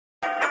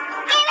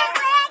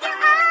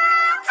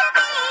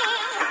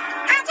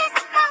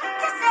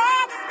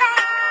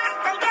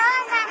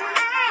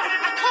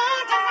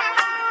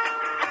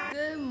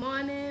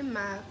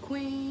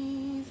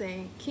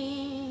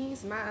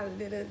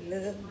good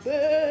little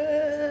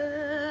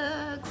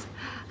bugs.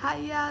 How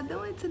y'all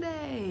doing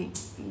today?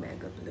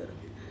 Back up a little.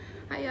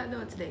 How y'all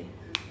doing today?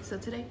 So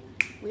today,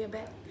 we are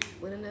back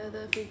with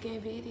another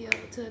freaking video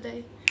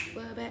today.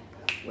 We're back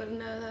with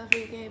another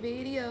freaking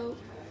video.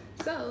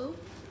 So,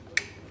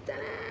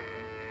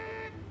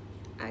 ta-da!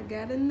 I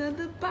got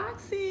another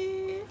box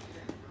in.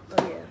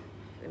 Oh yeah,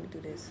 let me do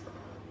this.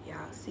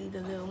 Y'all see the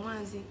little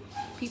onesie?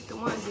 Peep the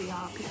onesie,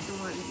 y'all. Peep the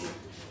onesie.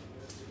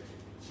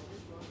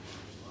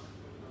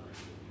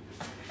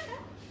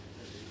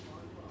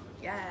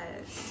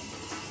 Yes.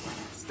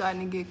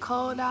 Starting to get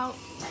cold out.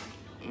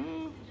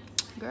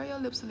 Girl, your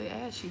lips a little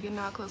ashy. Getting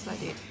all close like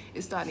that.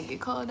 It's starting to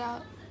get cold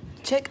out.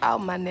 Check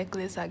out my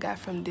necklace I got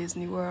from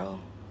Disney World.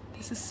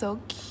 This is so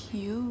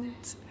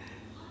cute.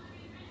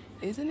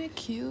 Isn't it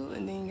cute?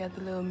 And then you got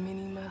the little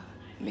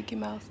Mickey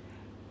Mouse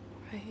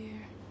right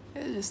here.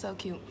 It's just so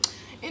cute.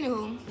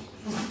 Anywho,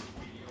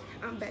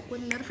 I'm back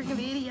with another freaking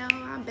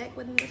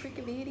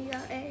video.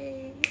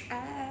 Hey,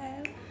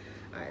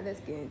 alright, let's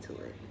get into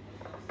it.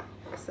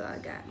 So I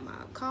got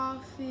my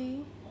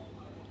coffee,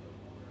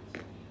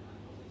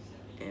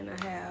 and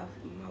I have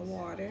my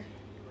water,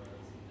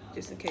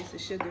 just in case the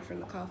sugar from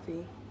the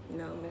coffee, you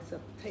know, mess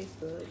up the taste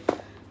bud.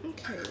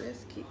 Okay,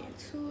 let's get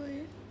into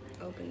it.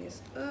 Open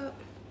this up.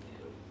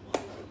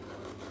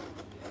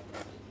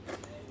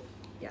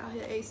 Y'all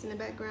hear Ace in the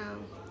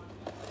background?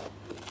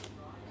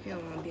 He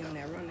don't want to be on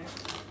that runner.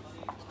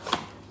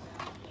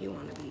 He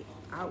want to be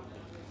out.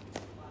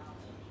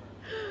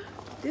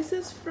 This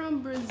is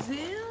from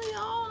Brazil,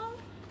 y'all.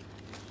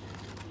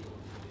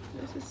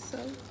 This is so,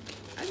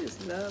 I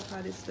just love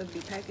how this stuff be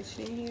packaged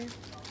in here.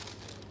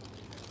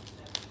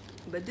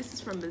 But this is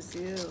from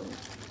Brazil.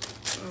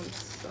 I'm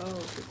so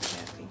super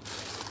happy.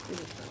 We're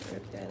just gonna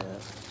rip that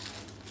up.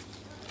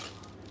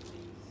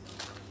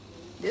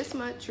 This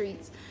month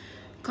treats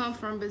come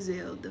from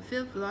Brazil, the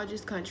 5th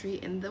largest country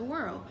in the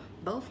world,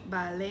 both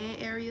by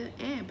land area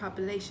and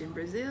population.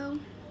 Brazil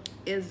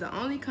is the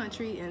only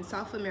country in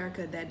South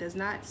America that does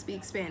not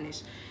speak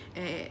Spanish,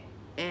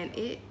 and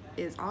it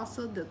is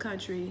also the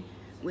country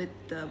with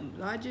the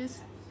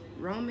largest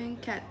Roman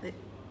Catholic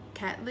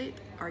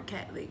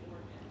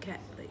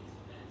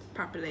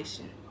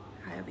population,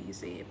 however you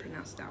say it,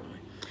 pronounce that one.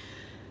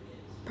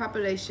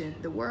 Population,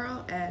 the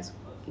world, as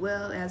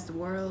well as the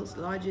world's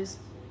largest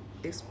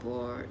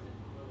export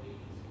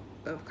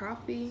of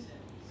coffee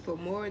for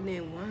more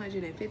than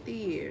 150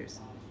 years.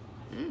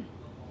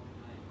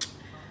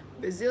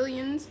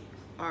 Brazilians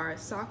are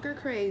soccer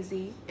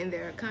crazy, and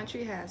their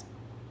country has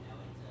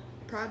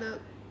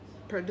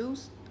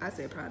produced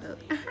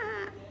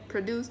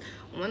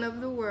one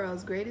of the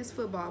world's greatest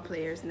football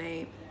players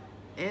named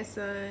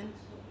Anson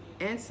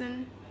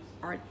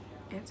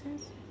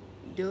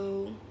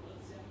do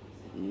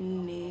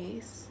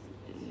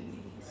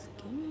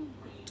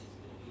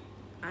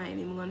I ain't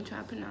even gonna try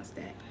to pronounce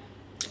that.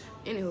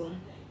 Anywho,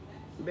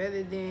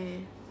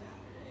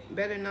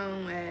 better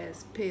known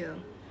as Pele.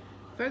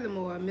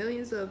 Furthermore,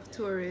 millions of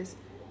tourists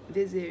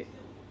visit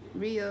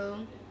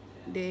Rio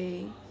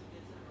de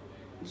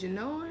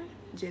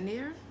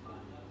Janeiro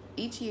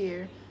each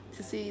year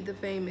to see the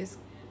famous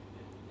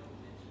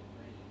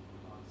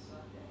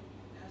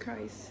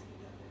Christ.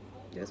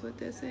 That's what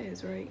that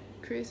says, right?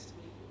 Christ.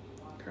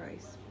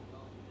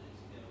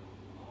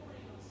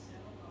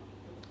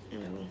 You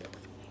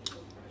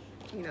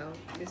know,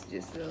 it's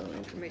just a little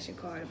information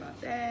card about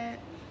that.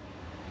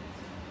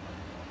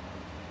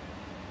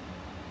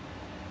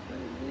 What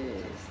is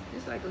this?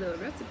 It's like a little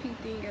recipe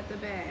thing at the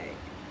back.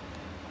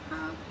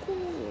 How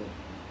cool.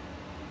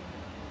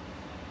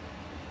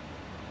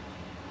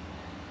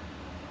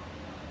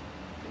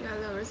 We got a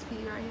little recipe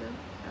right here.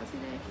 Y'all see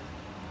that?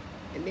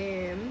 And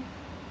then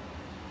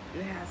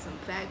it has some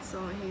facts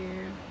on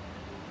here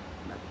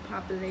about the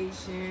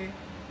population,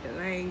 the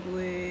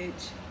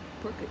language,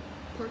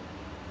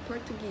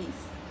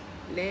 Portuguese,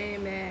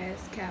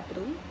 landmass,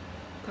 capital,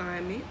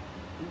 climate,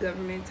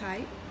 government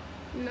type,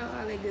 you know,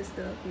 all that good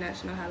stuff,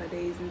 national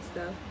holidays and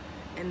stuff,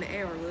 and the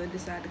era will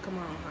decide to come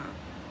on, huh?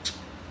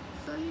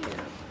 So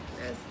yeah,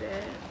 that's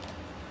that.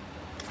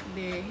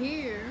 Then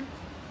here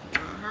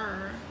on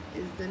her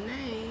is the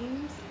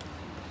names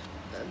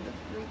of the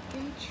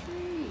freaking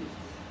trees.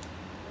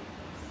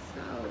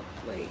 So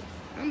wait,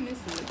 I'm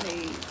missing the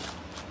page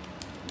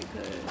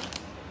because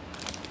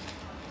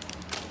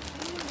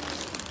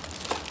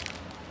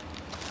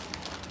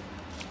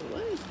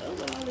what is up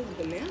with all this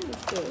banana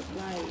stuff?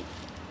 Like,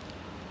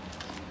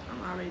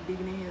 I'm already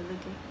digging in here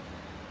looking.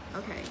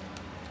 Okay.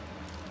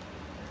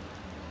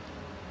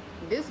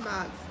 This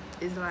box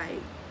is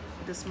like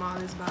the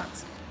smallest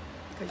box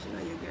because you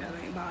know your girl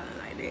ain't balling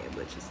like that,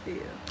 but you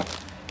still.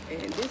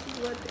 And this is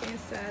what the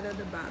inside of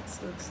the box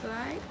looks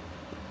like.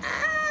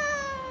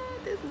 Ah,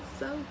 this is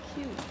so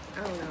cute.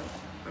 I don't know.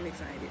 I'm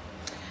excited.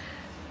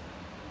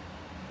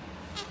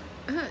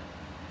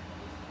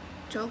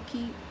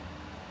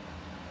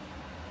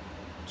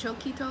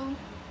 Choquito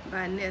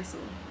by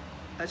Nestle.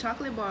 A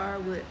chocolate bar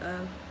with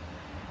a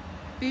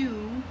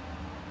few.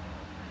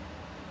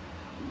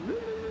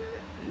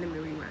 Let me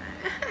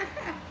rewind.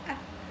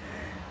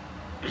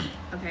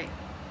 Okay.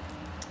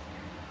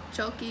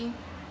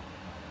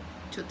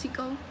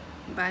 Chotico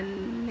by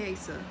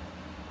Nesa.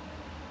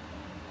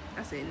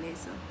 I said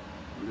Nesa.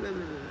 Blah,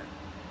 blah, blah.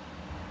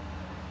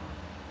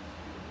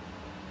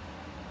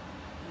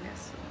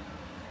 Nesa.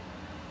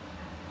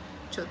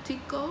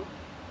 Chotico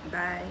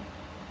by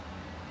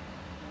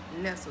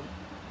Nestle.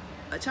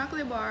 A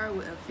chocolate bar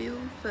with a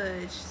few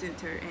fudge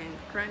center and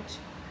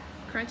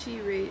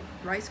crunchy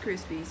Rice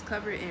Krispies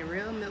covered in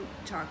real milk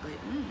chocolate.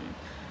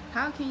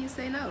 How can you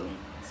say no?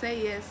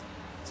 Say yes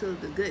to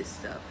the good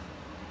stuff.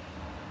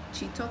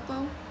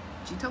 Chitoco,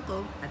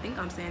 I think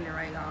I'm saying it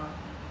right, y'all.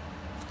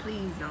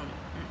 Please don't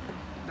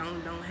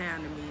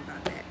handle me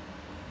about that.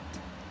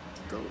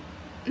 Go.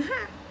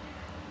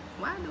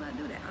 Why do I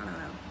do that? I don't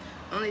know.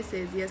 Only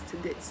says yes to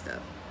good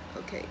stuff.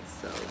 Okay,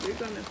 so we're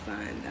gonna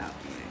find out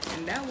one,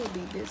 and that will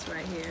be this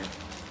right here.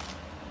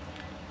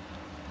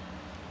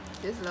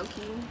 This low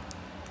key.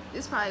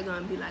 This probably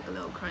gonna be like a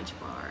little crunch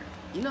bar.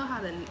 You know how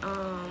the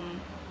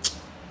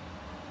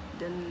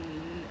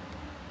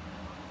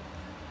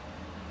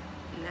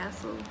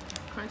Nestle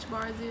crunch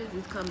bars is?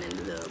 It's coming in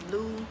the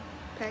blue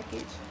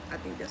package. I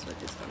think that's what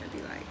this gonna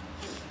be like.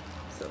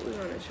 So we're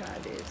gonna try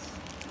this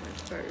one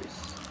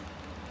first.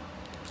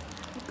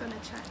 We're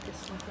gonna try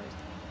this one first.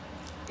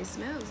 It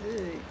smells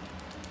good.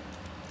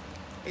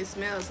 It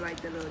smells like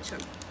the little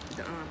chunk,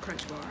 the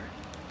crunch bar.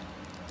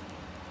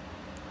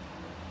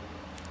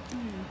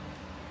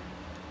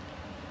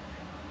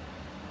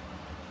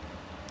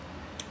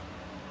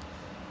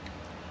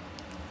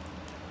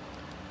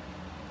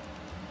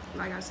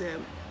 Like I said,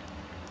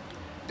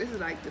 this is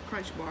like the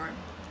crunch bar.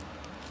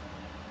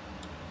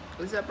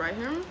 It's up right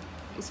here.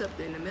 It's up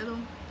there in the middle.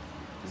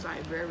 It's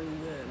like very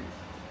good.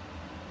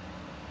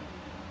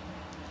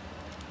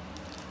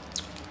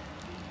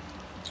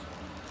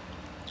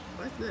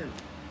 That's good.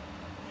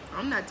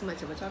 I'm not too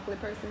much of a chocolate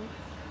person,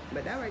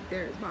 but that right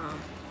there is bomb.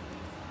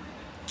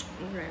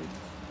 Okay.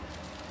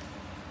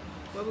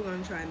 What we're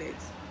gonna try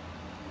next?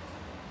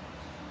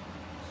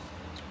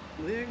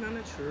 We're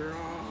gonna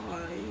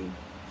try.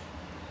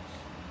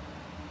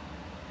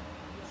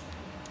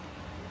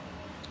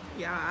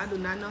 Yeah, I do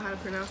not know how to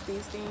pronounce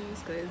these things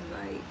because it's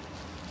like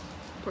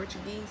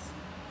Portuguese.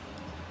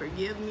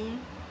 Forgive me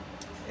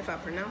if I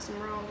pronounce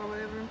them wrong or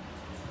whatever.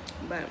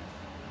 But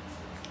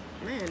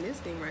man, this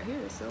thing right here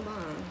is so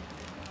bomb.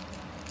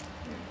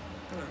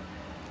 Hold on.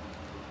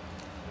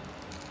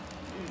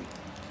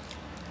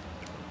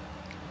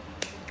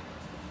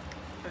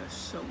 That's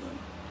so good.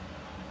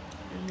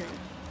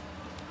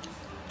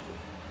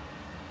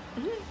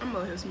 I'm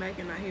over here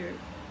smacking my hair.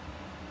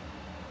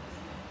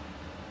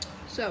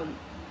 So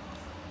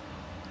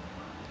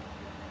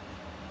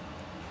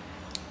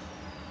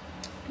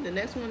the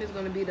next one is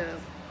gonna be the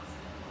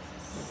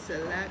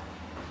select.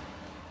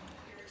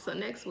 So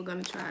next we're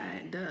gonna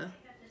try the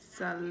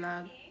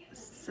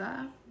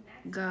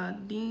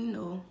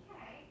Salgadinho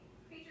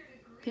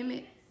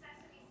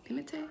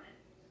Pimente.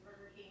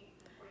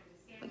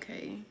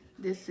 Okay,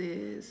 this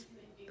is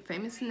a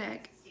famous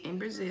snack in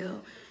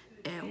Brazil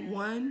and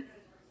one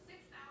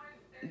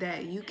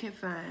that you can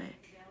find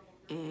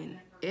in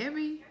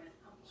every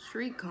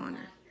street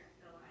corner.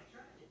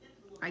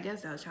 I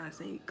guess I was trying to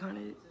say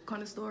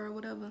corner store or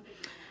whatever.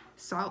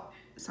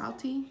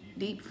 Salty,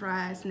 deep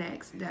fried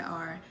snacks that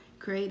are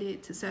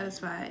created to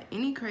satisfy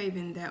any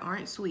craving that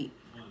aren't sweet.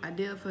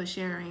 Ideal for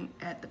sharing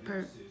at the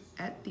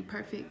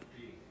perfect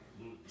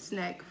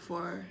snack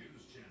for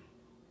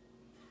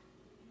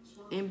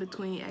in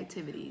between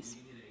activities.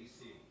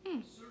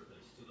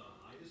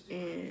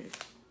 And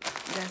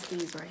that's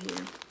these right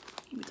here.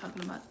 We're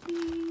talking about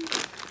these.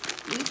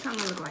 These kind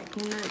of look like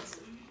peanuts,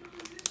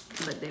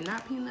 but they're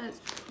not peanuts.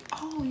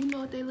 Oh, you know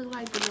what they look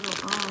like? The little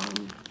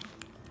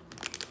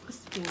what's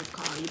the thing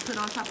called? You put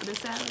on top of the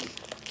salad.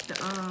 The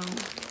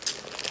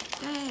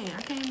dang,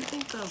 I can't even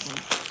think of them.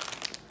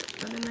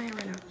 What's the name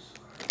right now?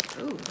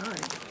 Oh,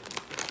 God.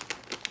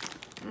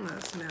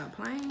 Smell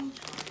plain.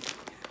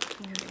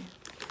 Okay.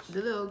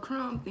 The little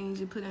crumb things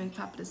you put on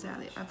top of the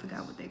salad. I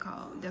forgot what they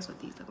call. That's what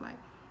these look like.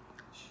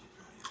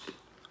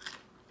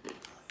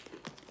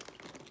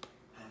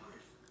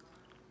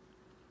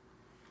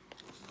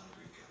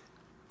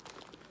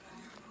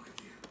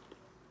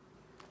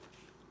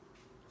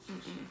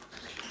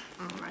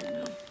 I don't like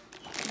them.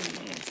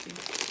 They're nasty.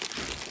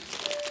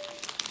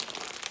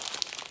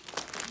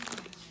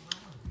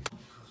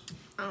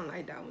 I don't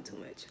like that one too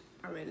much.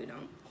 I really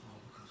don't.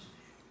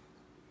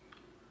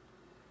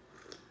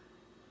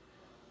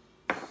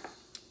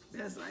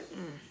 That's like,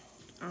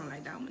 I don't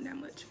like that one that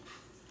much.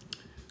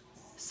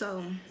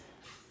 So,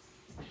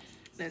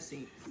 let's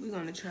see. We're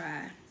gonna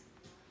try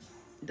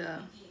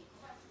the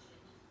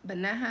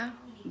Banana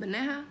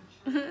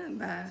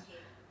by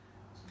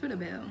Fruit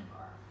Bell.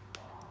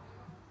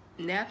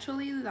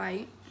 Naturally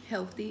light,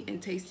 healthy,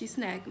 and tasty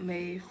snack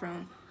made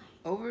from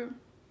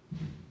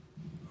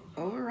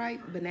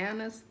overripe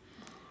bananas.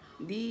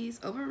 These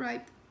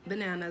overripe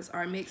bananas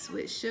are mixed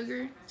with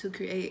sugar to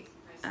create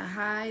a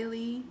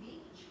highly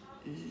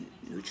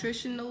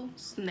nutritional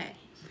snack.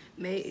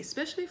 made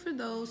especially for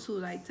those who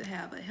like to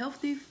have a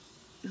healthy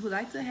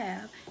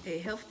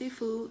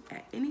food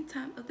at any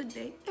time of the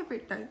day, every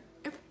day,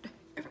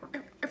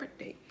 every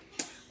day.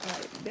 All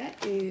right,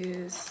 that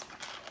is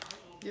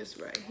this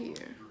right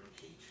here.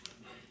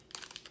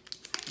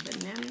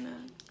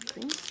 Banana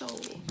cream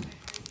sauce,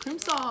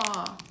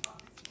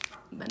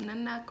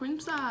 banana cream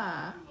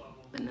sauce,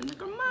 banana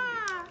crema.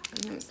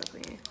 Let me stop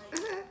playing.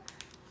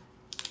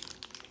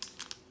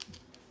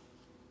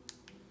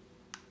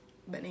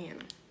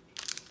 Banana.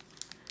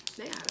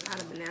 They got a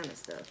lot of banana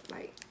stuff,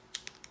 like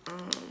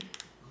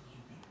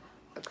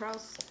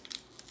across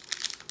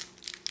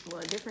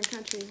different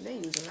countries. They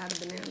use a lot of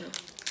banana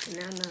and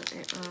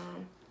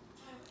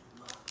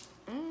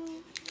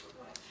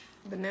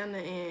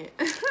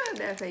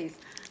that face,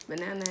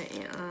 banana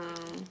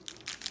and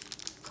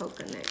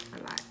coconut a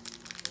lot.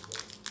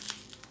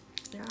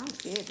 Yeah, I'm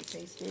scared to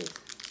taste this.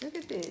 Look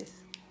at this.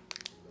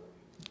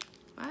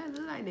 Why does it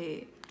look like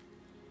that?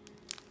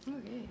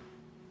 Okay.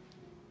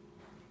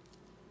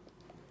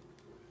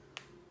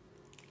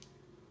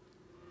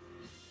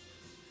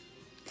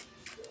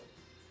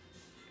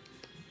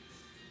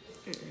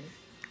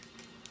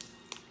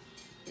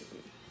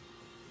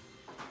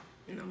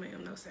 No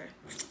ma'am, no sir.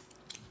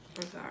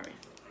 I'm sorry.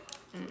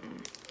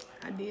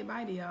 I did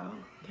bite it, y'all.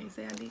 Can't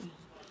say I didn't.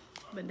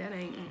 But that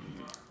ain't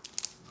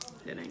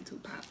too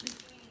popular.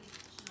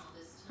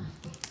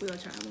 We'll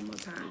try one more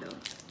time though.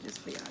 Just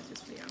for y'all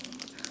one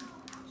more time.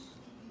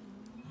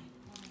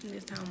 And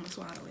this time I'm gonna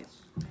swallow it.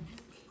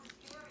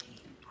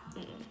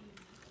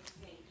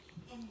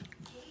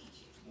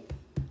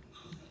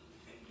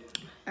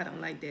 I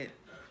don't like that.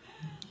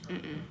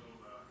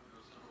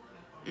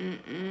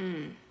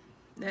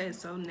 That is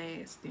so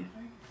nasty.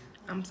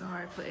 I'm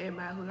sorry for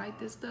everybody who like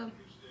this stuff,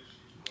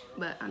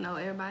 but I know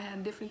everybody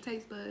have different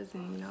taste buds,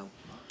 and you know,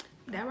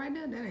 that right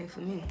there, that ain't for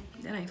me.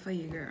 That ain't for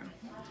you, girl.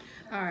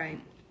 All right,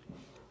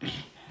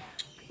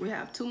 we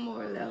have 2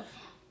 more left,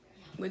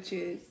 which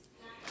is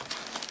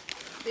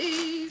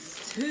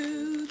these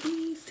two.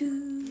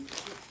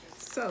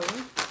 So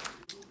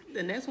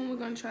the next one we're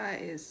gonna try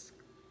is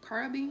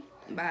Carby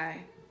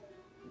by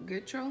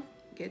Getro.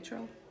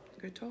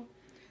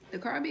 The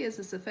Carby is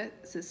a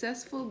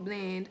successful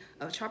blend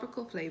of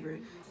tropical flavor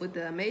with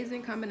the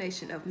amazing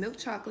combination of milk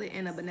chocolate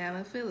and a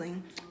banana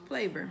filling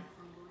flavor.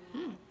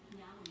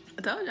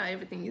 I told y'all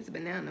everything is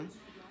banana.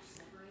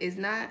 It's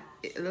no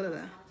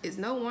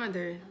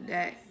wonder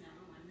that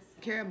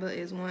Carby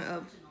is one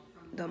of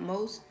the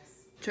most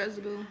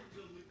treasurable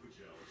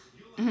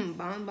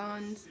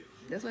bonbons.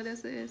 That's what that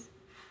says.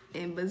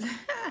 In Brazil.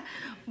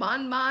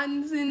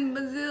 Bonbons in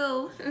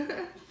Brazil.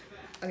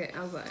 Okay,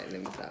 I'm sorry. Let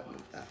me stop.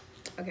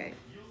 Okay.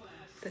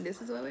 So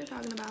this is what we're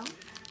talking about.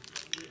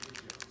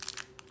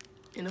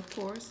 And of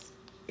course,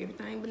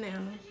 everything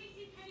banana.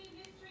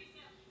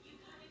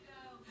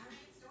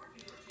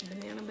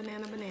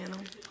 Banana.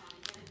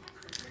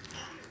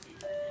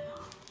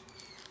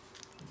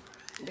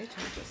 They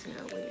chocolate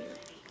smell weird.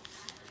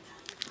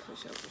 For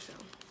sure.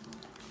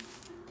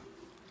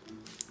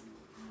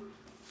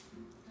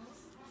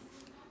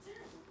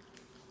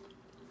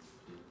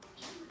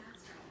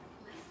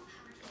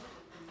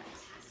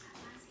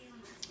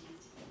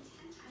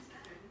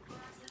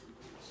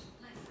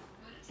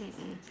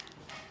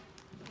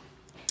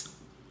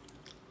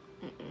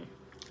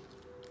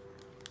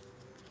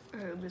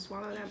 Just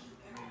swallow that.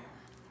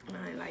 I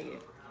ain't like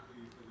it.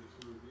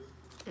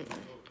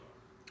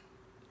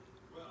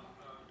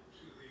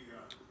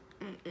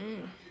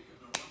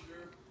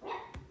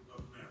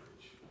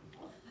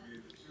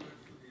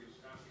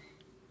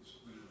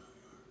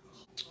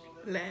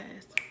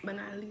 Last but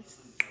not least.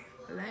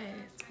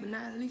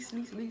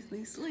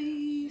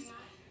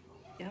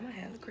 Yeah, my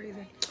hair look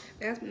crazy.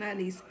 Last but not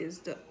least is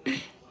the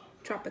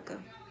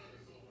Tropica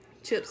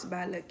chips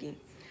by Lucky.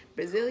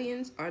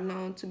 Brazilians are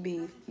known to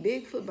be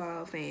big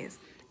football fans,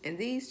 and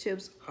these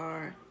chips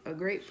are a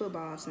great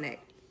football snack.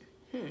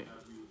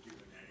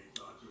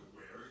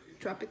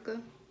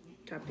 Tropica,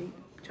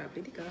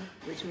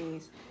 which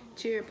means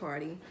cheer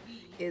party,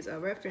 is a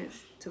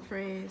reference to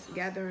friends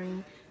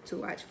gathering to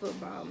watch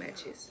football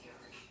matches.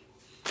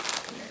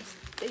 And that's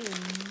things.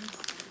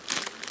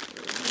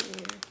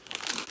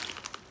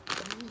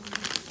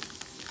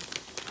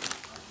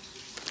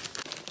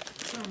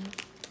 I'm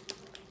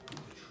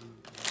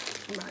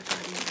about to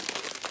try these.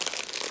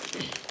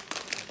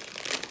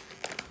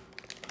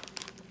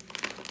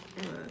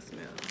 Oh, that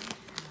smells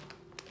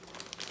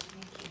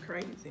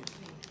crazy.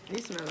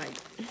 These smell like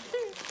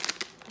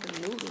the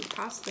noodles,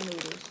 pasta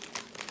noodles.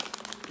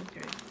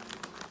 Okay.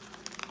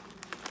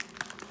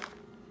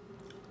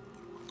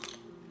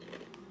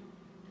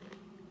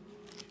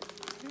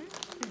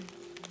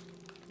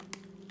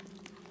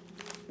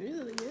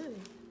 Really good.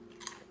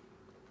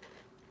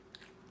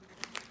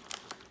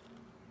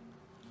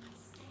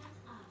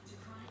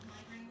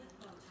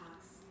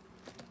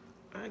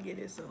 I get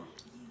it, so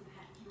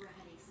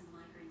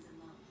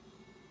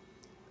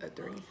a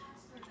 3.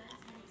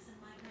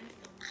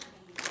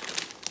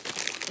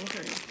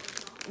 Okay,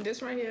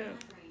 this right here,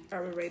 I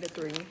would rate a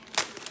 3.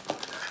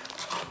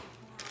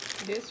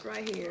 This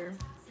right here,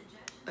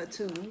 a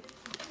 2.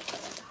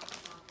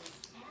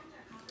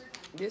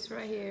 This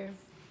right here,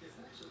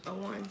 a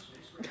 1.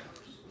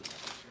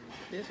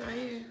 This right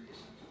here,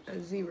 a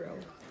 0.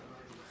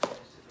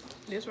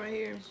 This right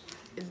here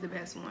is the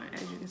best one.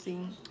 As you can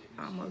see,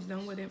 almost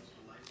done with it.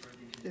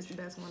 This is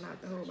the best one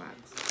out the whole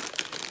box.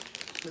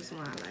 This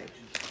one I like.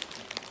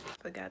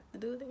 Forgot to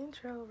do the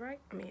intro, right?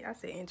 I mean, I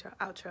said intro,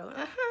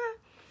 outro.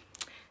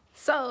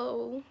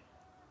 So,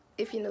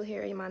 if you're new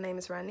here, my name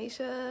is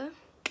Ronisha.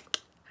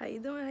 How you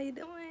doing? How you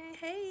doing?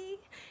 Hey.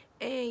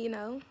 And, you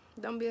know,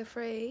 don't be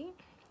afraid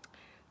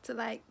to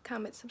like,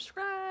 comment,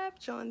 subscribe,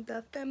 join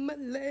the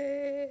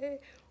family.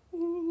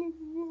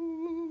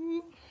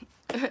 Ooh.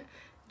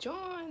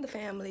 Join the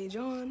family,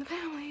 join the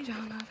family,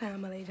 join the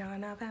family,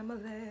 join the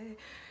family.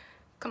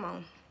 Come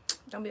on.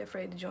 Don't be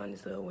afraid to join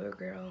this little weird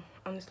girl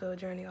on this little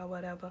journey or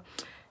whatever.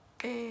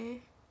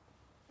 And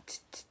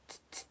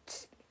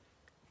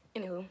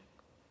anywho,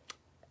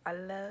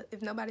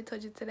 if nobody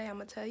told you today, I'm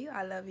gonna tell you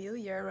I love you.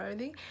 You're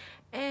worthy,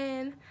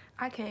 and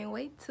I can't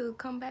wait to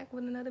come back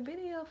with another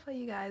video for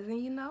you guys.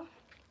 And you know,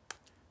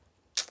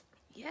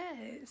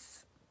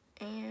 yes.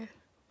 And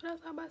what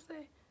else I about to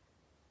say?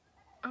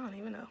 I don't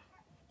even know.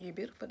 You're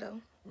beautiful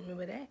though.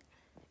 Remember that.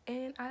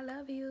 And I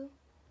love you.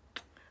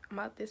 I'm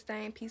out this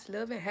thing. Peace,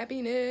 love, and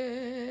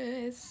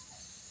happiness.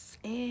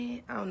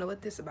 And I don't know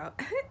what this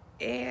about.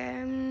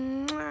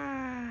 And